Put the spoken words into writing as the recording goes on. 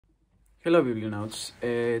Hello, Biblionauts.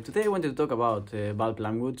 Today I wanted to talk about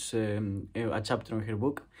Plumwood's a chapter in her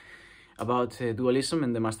book about dualism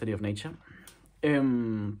and the mastery of nature,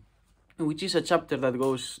 which is a chapter that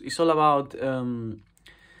is all about the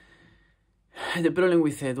problem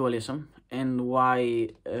with dualism and why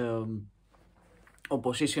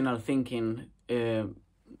oppositional thinking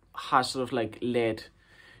has sort of like led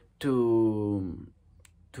to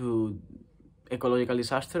ecological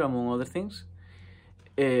disaster, among other things.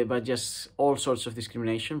 But just all sorts of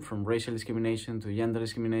discrimination, from racial discrimination to gender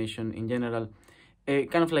discrimination in general,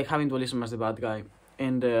 kind of like having dualism as the bad guy.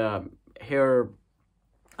 And her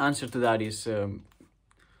answer to that is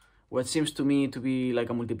what seems to me to be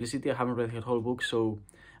like a multiplicity. I haven't read her whole book, so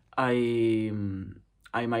I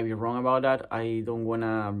might be wrong about that. I don't want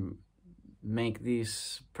to make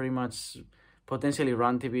this pretty much potentially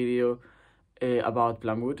ranty video about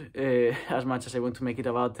Plumwood as much as I want to make it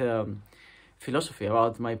about philosophy,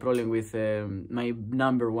 about my problem with my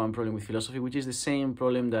number one problem with philosophy, which is the same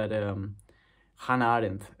problem that Hannah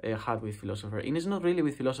Arendt had with philosophy. And it's not really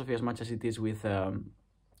with philosophy as much as it is with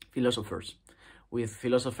philosophers. With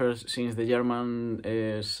philosophers, since the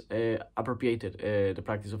Germans appropriated the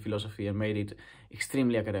practice of philosophy and made it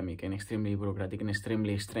extremely academic and extremely bureaucratic and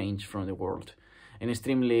extremely strange from the world, and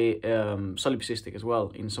extremely solipsistic as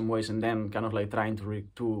well in some ways, and then kind of like trying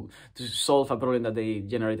to solve a problem that they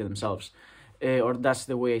generated themselves. Or that's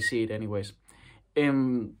the way I see it anyways.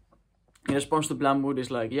 In response to Plumwood,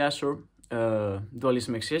 is like, yeah, sure,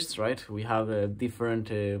 dualism exists, right? We have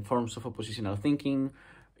different forms of oppositional thinking,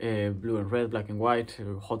 blue and red, black and white,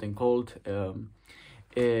 hot and cold,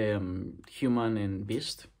 human and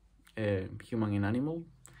beast, human and animal,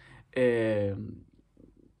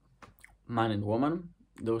 man and woman.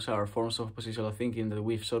 Those are forms of oppositional thinking that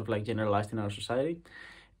we've sort of like generalized in our society.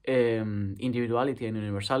 Individuality and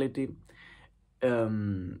universality.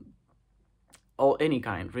 Or any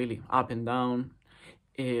kind, really, up and down.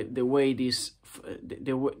 The way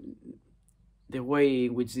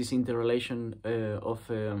in which this interrelation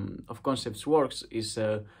of concepts works is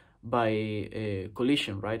by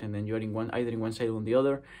collision, right? And then you're either in one side or on the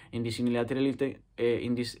other. In this unilaterality,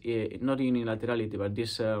 not unilaterality, but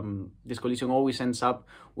this collision always ends up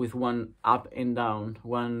with one up and down,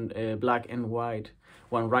 one black and white,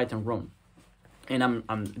 one right and wrong. And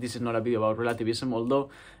this is not a video about relativism, although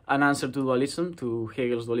an answer to dualism, to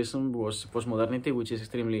Hegel's dualism, was postmodernity, which is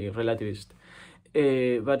extremely relativist.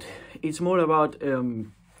 But it's more about,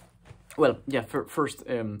 first,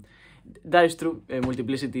 that is true,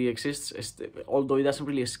 multiplicity exists, although it doesn't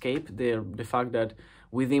really escape the fact that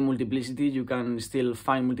within multiplicity you can still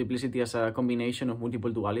find multiplicity as a combination of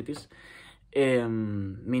multiple dualities.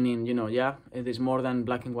 Meaning, there's more than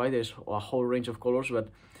black and white, there's a whole range of colors, but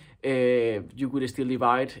you could still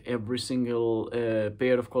divide every single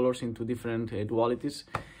pair of colors into different dualities,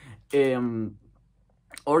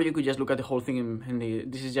 or you could just look at the whole thing and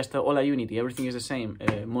this is just all a unity, everything is the same,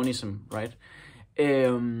 monism, right?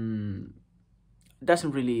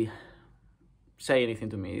 Doesn't really say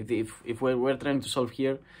anything to me. If what we're trying to solve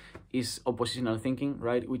here is oppositional thinking,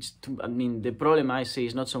 right? The problem I see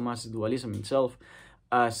is not so much dualism itself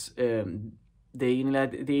as the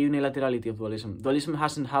unilaterality of dualism. Dualism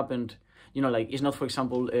hasn't happened, it's not, for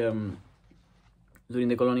example, during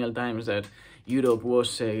the colonial times that Europe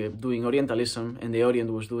was doing Orientalism and the Orient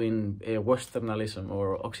was doing Westernalism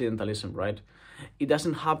or Occidentalism, right? It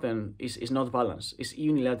doesn't happen, it's not balanced, it's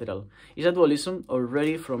unilateral. It's a dualism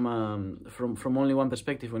already from only one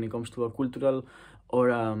perspective when it comes to a cultural or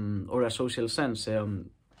a social sense,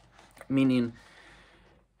 meaning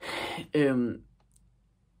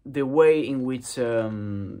the way in which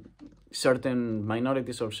certain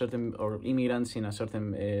minorities or immigrants in a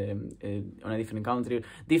certain on a different country,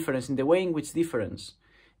 difference in the way in which difference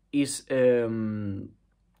is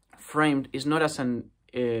framed is not as an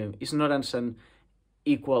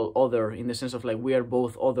equal other, in the sense of like we are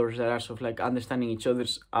both others that are sort of like understanding each other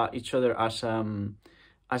as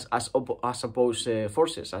opposed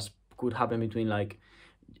forces, as could happen between like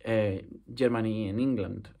Germany and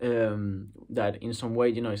England, that in some way,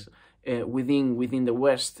 is within the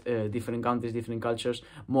West, different countries, different cultures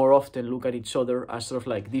more often look at each other as sort of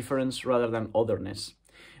like difference rather than otherness.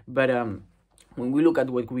 But when we look at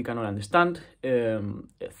what we cannot understand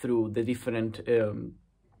through the different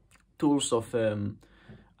tools of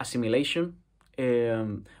assimilation,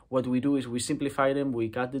 what we do is we simplify them, we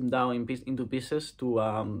cut them down into pieces to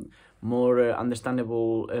more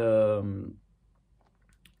understandable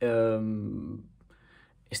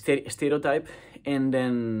stereotype, and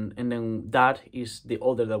then that is the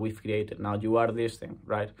other that we've created. Now you are this thing,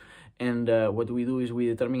 right? and what we do is we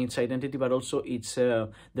determine its identity, but also its the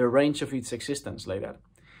range of its existence, like that.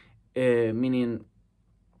 Meaning,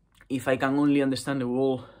 if I can only understand the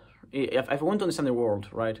world, if I want to understand the world,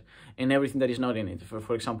 right, and everything that is not in it,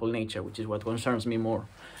 for example, nature, which is what concerns me more,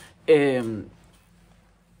 and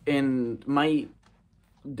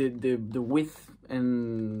the width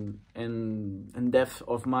and depth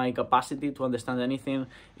of my capacity to understand anything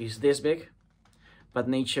is this big, but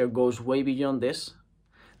nature goes way beyond this,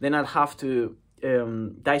 then I'd have to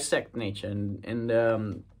dissect nature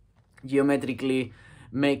and geometrically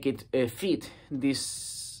make it fit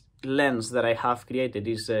this lens that I have created,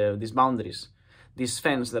 these boundaries, this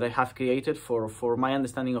fence that I have created for my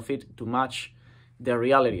understanding of it to match the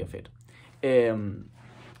reality of it,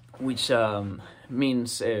 which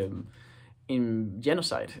means in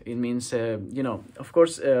genocide. It means, of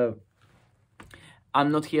course,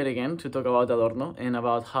 I'm not here again to talk about Adorno and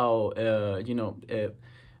about how,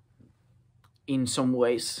 in some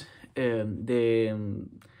ways, the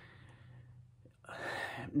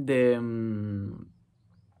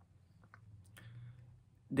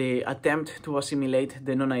attempt to assimilate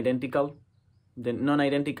the non-identical,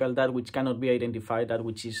 that which cannot be identified, that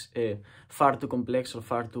which is far too complex or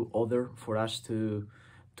far too other for us to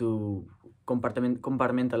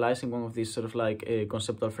compartmentalize in one of these sort of like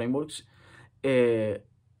conceptual frameworks,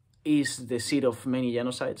 is the seed of many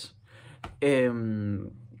genocides.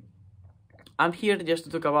 I'm here just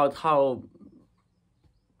to talk about how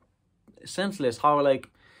senseless, how like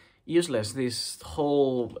useless this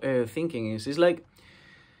whole thinking is. It's like,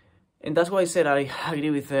 and that's why I said I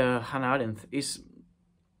agree with Hannah Arendt. It's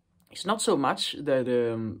not so much that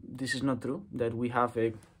this is not true, that we have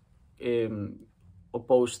a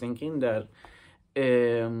opposed thinking, that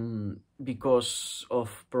because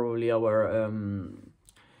of probably our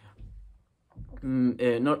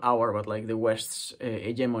not our, but like the West's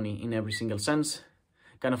hegemony in every single sense,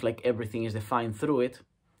 kind of like everything is defined through it,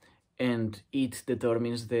 and it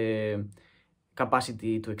determines the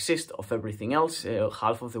capacity to exist of everything else.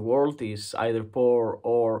 Half of the world is either poor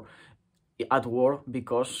or at war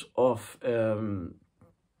because of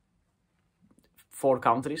 4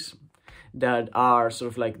 countries that are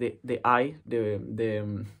sort of like the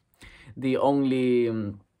only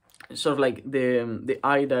sort of like the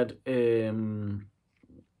eye that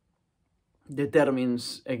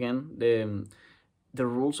determines again the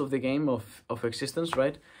rules of the game of existence,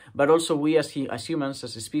 right? But also we as humans,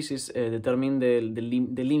 as a species, determine the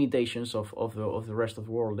limitations of the rest of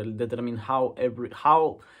the world. They determine how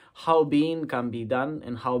being can be done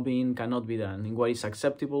and how being cannot be done, and what is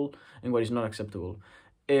acceptable and what is not acceptable.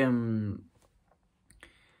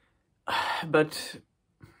 But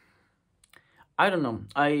I don't know.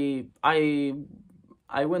 I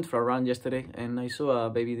went for a run yesterday and I saw a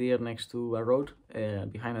baby deer next to a road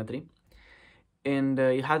behind a tree, and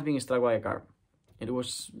it had been struck by a car. It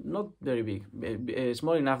was not very big,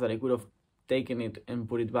 small enough that I could have taken it and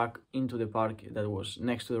put it back into the park that was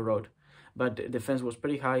next to the road. But the fence was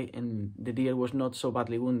pretty high and the deer was not so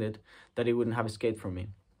badly wounded that it wouldn't have escaped from me.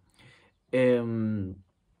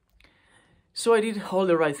 So I did all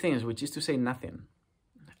the right things, which is to say nothing.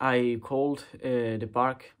 I called the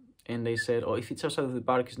park and they said, oh, if it's outside of the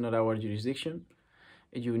park, it's not our jurisdiction.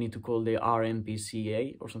 You need to call the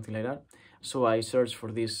RMPCA or something like that. So I searched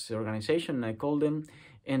for this organization and I called them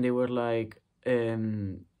and they were like,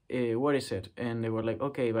 what is it? And they were like,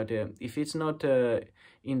 okay, but if it's not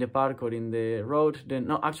in the park or in the road, then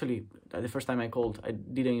no, actually, the first time I called, I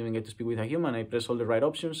didn't even get to speak with a human. I pressed all the right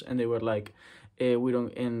options and they were like, we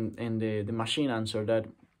don't, and the machine answered that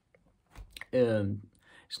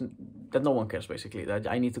that no one cares, basically, that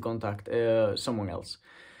I need to contact someone else.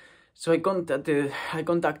 So I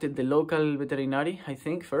contacted the local veterinary, I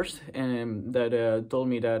think, first, and that told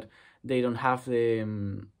me that they don't have the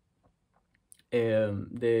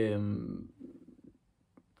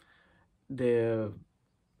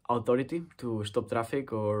authority to stop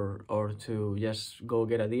traffic or to just go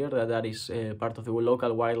get a deer. That is part of the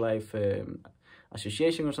local wildlife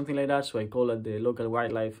association or something like that. So I called at the local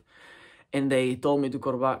wildlife, and they told me to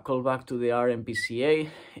call back to the RMPCA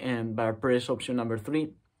and press option number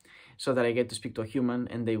 3. So that I get to speak to a human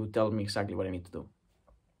and they would tell me exactly what I need to do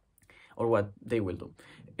or what they will do.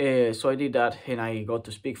 So I did that and I got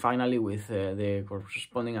to speak finally with the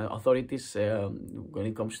corresponding authorities when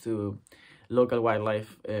it comes to local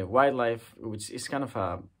wildlife, which is kind of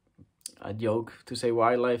a joke to say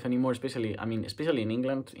wildlife anymore, especially in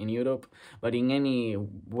England, in Europe, but in any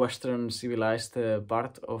Western civilized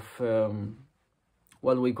part of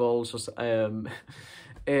what we call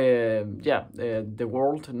the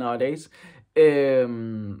world nowadays.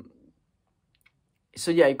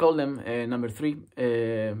 So yeah, I call them number 3.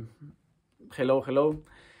 Hello, hello.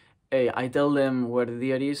 I tell them where the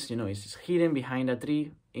deer is. You know, it's hidden behind a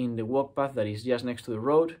tree in the walk path that is just next to the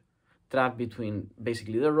road, trapped between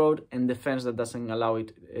basically the road and the fence that doesn't allow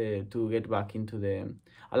it to get back into the.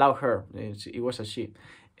 Allow her. It was a she.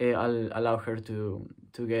 I'll allow her to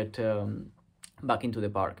get back into the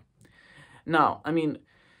park. Now, I mean,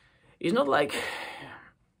 it's not like.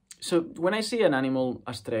 So when I see an animal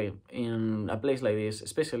astray in a place like this,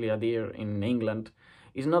 especially a deer in England,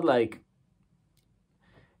 it's not like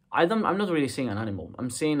I'm not really seeing an animal.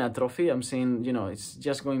 I'm seeing a trophy. I'm seeing, you know, it's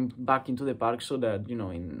just going back into the park so that, you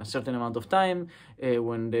know, in a certain amount of time,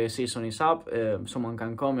 when the season is up, someone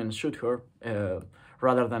can come and shoot her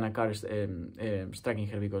rather than a car striking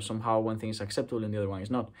her, because somehow one thing is acceptable and the other one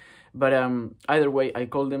is not. But either way, I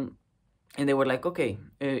called them and they were like, okay,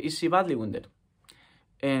 is she badly wounded?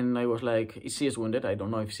 And I was like, she is wounded. I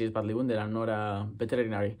don't know if she is badly wounded. I'm not a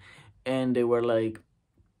veterinary. And they were like,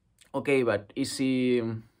 okay, but is she,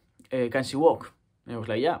 can she walk? And I was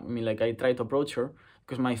like, yeah. I mean, like, I tried to approach her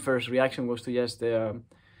because my first reaction was to just,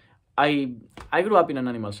 I grew up in an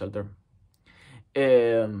animal shelter.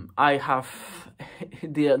 I have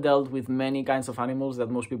dealt with many kinds of animals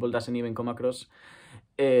that most people doesn't even come across,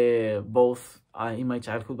 both in my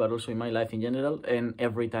childhood but also in my life in general. And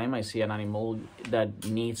every time I see an animal that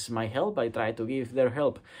needs my help, I try to give their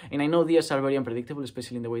help. And I know deers are very unpredictable,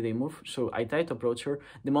 especially in the way they move, so I tried to approach her.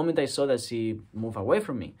 The moment I saw that she moved away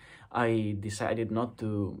from me, I decided not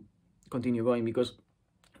to continue going, because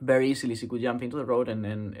very easily she could jump into the road and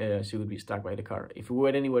then she would be struck by the car. If we were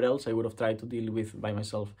anywhere else, I would have tried to deal with her by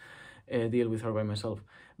myself,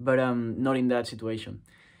 but not in that situation.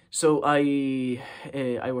 So I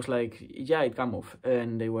was like, yeah, it can move.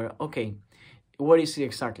 And they were, okay, where is she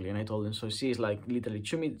exactly? And I told them, so she is like literally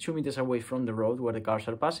 2 meters away from the road where the cars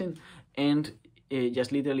are passing, and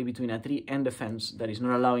just literally between a tree and the fence that is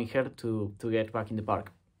not allowing her to get back in the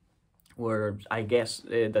park, where I guess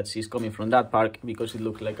that she's coming from that park because it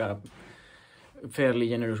looked like a fairly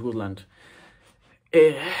generous woodland.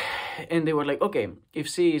 And they were like, okay, if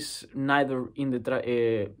she is neither in the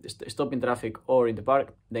stopping traffic or in the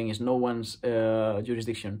park, then it's no one's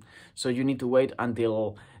jurisdiction. So you need to wait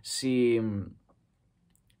until she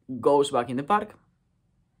goes back in the park,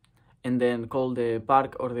 and then call the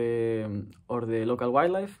park or the local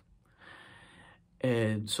wildlife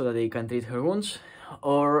so that they can treat her wounds.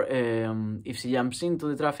 Or if she jumps into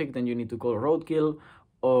the traffic, then you need to call roadkill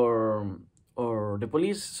or the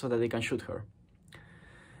police so that they can shoot her.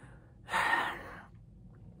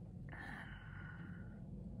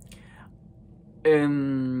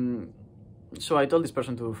 So I told this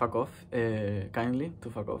person to fuck off, kindly to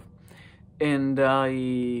fuck off, and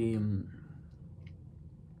I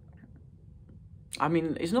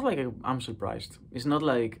mean, it's not like I'm surprised. It's not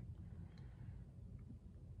like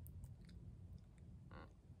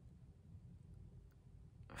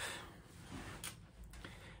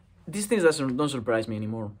these things don't surprise me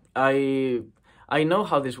anymore. I know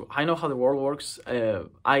how the world works.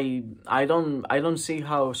 I don't see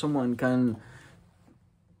how someone can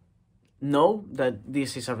know that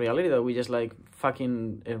this is a reality, that we just like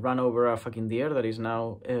fucking run over a fucking deer that is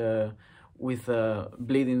now with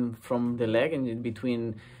bleeding from the leg, and in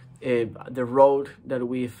between the road that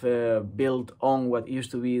we've built on what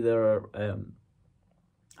used to be their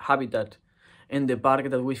habitat, and the park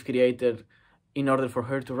that we've created in order for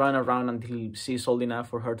her to run around until she's old enough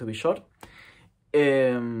for her to be shot.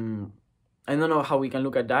 I don't know how we can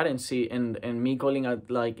look at that and see, and me calling out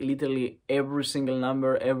like literally every single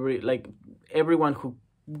number, everyone who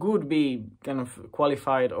could be kind of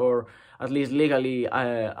qualified or at least legally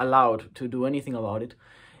allowed to do anything about it,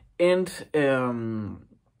 and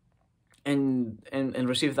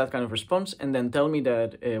receive that kind of response, and then tell me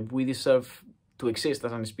that we deserve to exist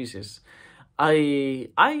as a species. I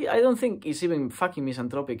don't think it's even fucking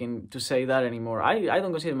misanthropic to say that anymore. I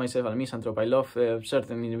don't consider myself a misanthrope. I love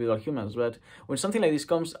certain individual humans, but when something like this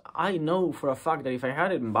comes, I know for a fact that if I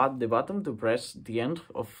had the button to press the end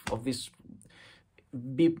of this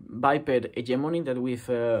biped hegemony that we've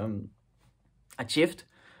achieved,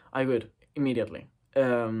 I would immediately.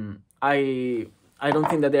 I don't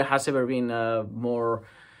think that there has ever been a more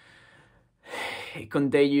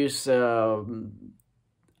contagious.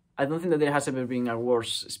 I don't think that there has ever been a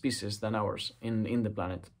worse species than ours in the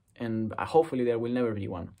planet, and hopefully there will never be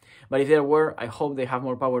one. But if there were, I hope they have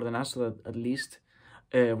more power than us, so that at least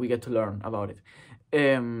we get to learn about it.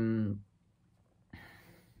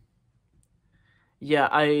 Yeah,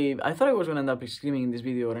 I thought I was going to end up screaming in this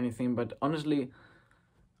video or anything, but honestly,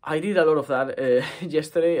 I did a lot of that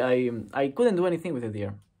yesterday. I couldn't do anything with the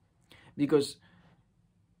deer, because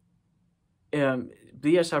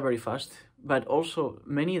Deers are very fast, but also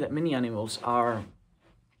many animals are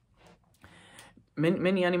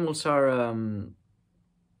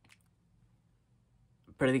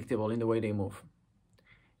predictable in the way they move.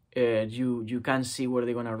 You can see where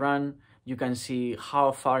they're gonna run. You can see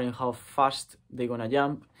how far and how fast they're gonna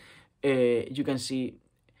jump. You can see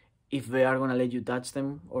if they are gonna let you touch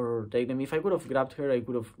them or take them. If I could have grabbed her, I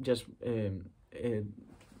could have just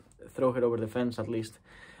throw her over the fence at least,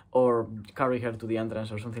 or carry her to the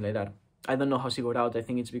entrance or something like that. I don't know how she got out. I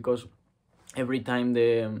think it's because every time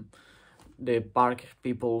the park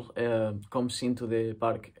people comes into the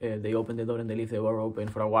park, they open the door and they leave the door open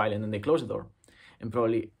for a while and then they close the door. And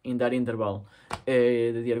probably in that interval,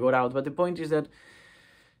 the deer got out. But the point is that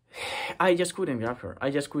I just couldn't grab her.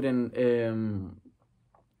 I just couldn't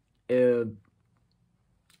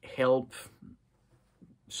help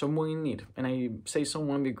someone in need. And I say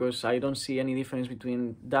someone because I don't see any difference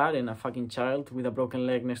between that and a fucking child with a broken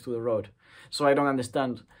leg next to the road. So I don't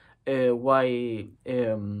understand why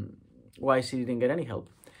she didn't get any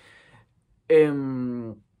help.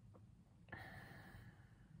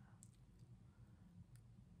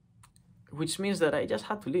 Which means that I just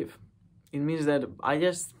had to leave. It means that I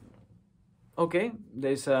just, okay,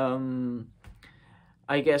 there's,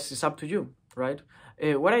 I guess it's up to you, right?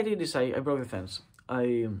 What I did is I broke the fence.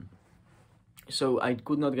 So I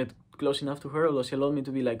could not get close enough to her, although she allowed me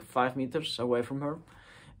to be like 5 meters away from her.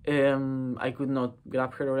 I could not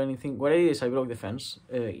grab her or anything. What I did is I broke the fence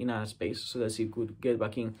in a space so that she could get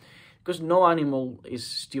back in. Because no animal is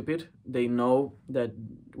stupid. They know that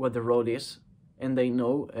what the road is, and they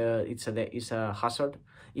know it's a hazard.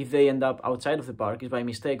 If they end up outside of the park, it's by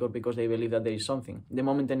mistake or because they believe that there is something. The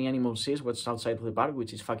moment any animal sees what's outside of the park,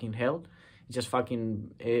 which is fucking hell, it's just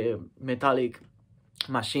fucking metallic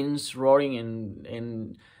machines roaring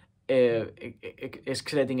and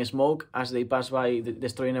excreting smoke as they pass by,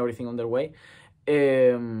 destroying everything on their way.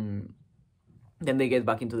 Then they get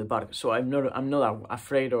back into the park. So I'm not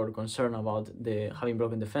afraid or concerned about having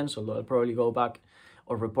broken the fence, although I'll probably go back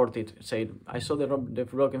or report it, say I saw the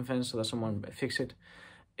broken fence so that someone fix it.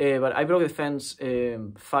 But I broke the fence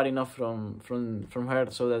far enough from her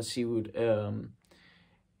so that she would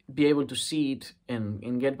be able to see it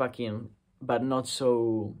and get back in, but not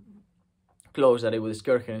so close that it would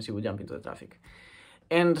scare her and she would jump into the traffic.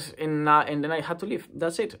 And then I had to leave.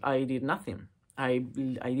 That's it. I did nothing. I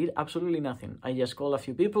did absolutely nothing. I just called a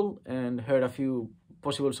few people and heard a few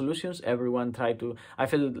possible solutions. Everyone tried to... I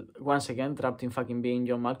felt once again trapped in fucking being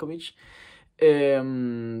John Malkovich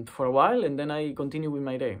for a while, and then I continued with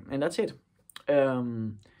my day. And that's it.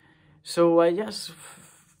 So I just...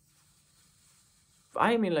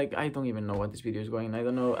 I mean, like, I don't even know what this video is going. I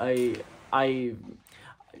don't know.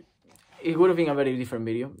 It would have been a very different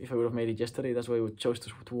video if I would have made it yesterday. That's why I chose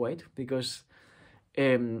to wait, because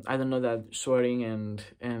I don't know that swearing and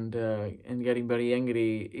getting very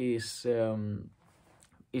angry is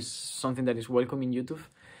something that is welcome in YouTube.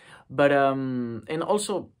 But and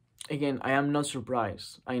also, again, I am not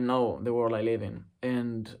surprised. I know the world I live in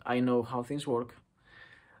and I know how things work.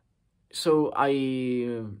 So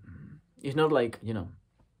it's not like, you know,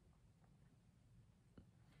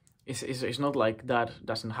 it's not like that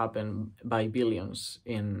doesn't happen by billions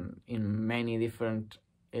in many different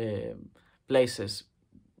places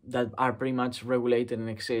that are pretty much regulated and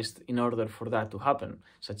exist in order for that to happen,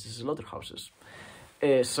 such as slaughterhouses.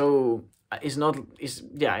 So it's not,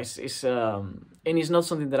 and it's not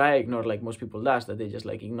something that I ignore like most people does, that they just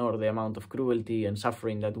like ignore the amount of cruelty and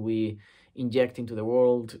suffering that we inject into the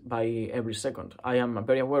world by every second. I am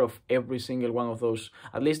very aware of every single one of those.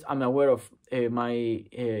 At least I'm aware of my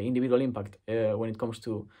individual impact when it comes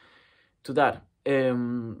to that.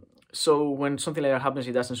 So when something like that happens,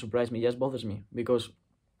 it doesn't surprise me, it just bothers me, because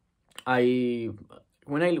the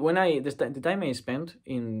time I spent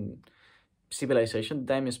in civilization,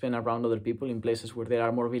 the time I spend around other people in places where there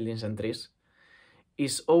are more buildings and trees,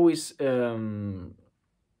 is always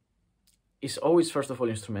first of all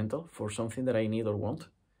instrumental for something that I need or want.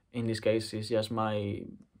 In this case, it's just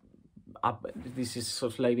this is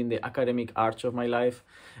sort of like in the academic arch of my life,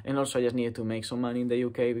 and also I just needed to make some money in the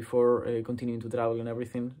UK before continuing to travel and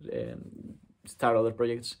everything, start other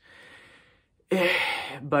projects.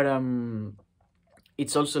 But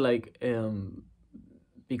it's also like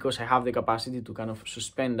because I have the capacity to kind of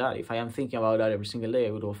suspend that. If I am thinking about that every single day,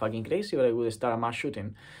 I would go fucking crazy, or I would start a mass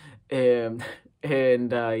shooting.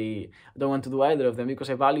 And I don't want to do either of them because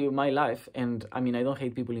I value my life. And I mean, I don't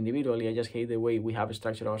hate people individually. I just hate the way we have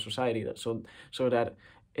structured our society. So that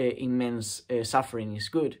immense suffering is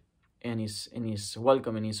good and is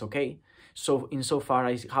welcome and is okay. So insofar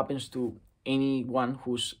as it happens to anyone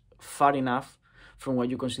who's far enough from what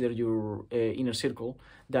you consider your inner circle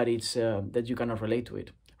that it's that you cannot relate to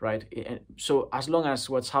it, right? So as long as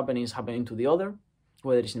what's happening is happening to the other,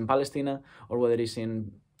 whether it's in Palestine or whether it's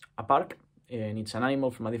in a park and it's an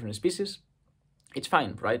animal from a different species, it's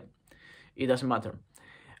fine, right? It doesn't matter.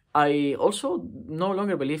 I also no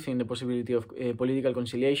longer believe in the possibility of political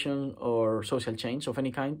conciliation or social change of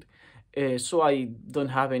any kind. So I don't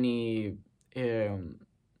have any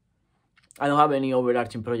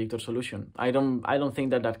overarching project or solution. I don't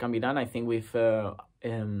think that can be done. I think we've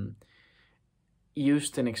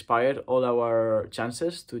used and expired all our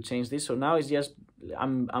chances to change this. So now it's just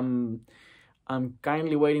I'm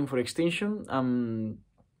kindly waiting for extinction.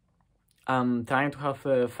 I'm trying to have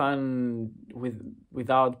fun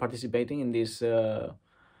without participating in this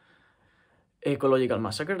ecological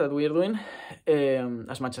massacre that we are doing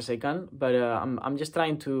as much as I can. But I'm just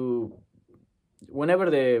trying to, whenever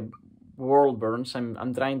the world burns,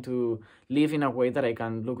 I'm trying to live in a way that I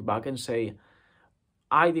can look back and say,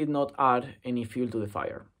 I did not add any fuel to the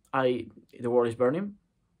fire. The world is burning.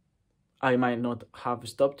 I might not have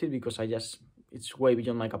stopped it because it's way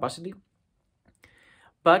beyond my capacity.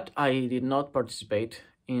 But I did not participate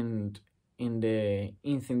in the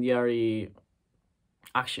incendiary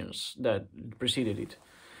actions that preceded it.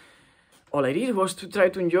 All I did was to try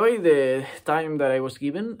to enjoy the time that I was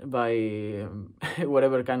given by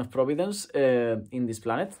whatever kind of providence in this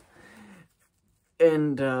planet.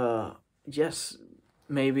 And yes,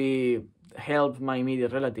 maybe help my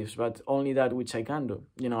immediate relatives, but only that which I can do.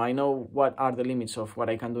 You know, I know what are the limits of what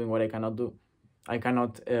I can do and what I cannot do. I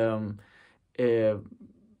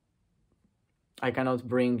cannot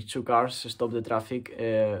bring 2 cars, stop the traffic,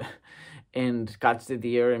 and catch the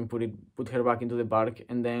deer and put her back into the park,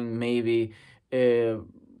 and then maybe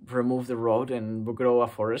remove the road and grow a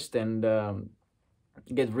forest and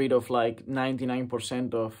get rid of like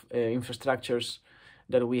 99% of infrastructures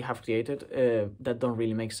that we have created that don't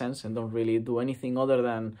really make sense and don't really do anything other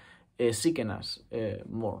than sicken us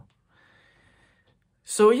more.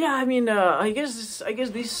 So yeah, I mean, I guess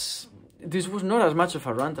this was not as much of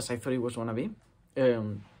a rant as I thought it was gonna be.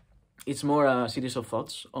 It's more a series of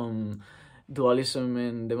thoughts on dualism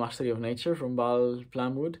and the mastery of nature from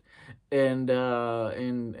Plumwood, and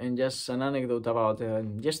just an anecdote about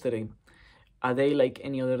yesterday, a day like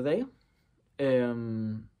any other day,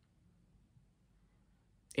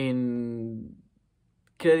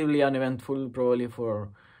 incredibly uneventful, probably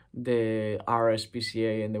for the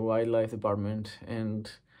RSPCA and the Wildlife Department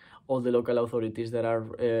and all the local authorities that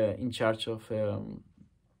are in charge of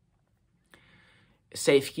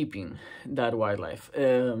safekeeping that wildlife.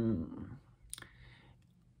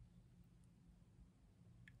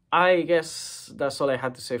 I guess that's all I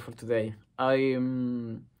had to say for today.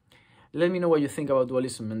 Let me know what you think about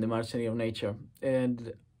dualism and the mastery of nature.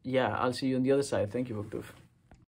 And yeah, I'll see you on the other side. Thank you, Booktooth.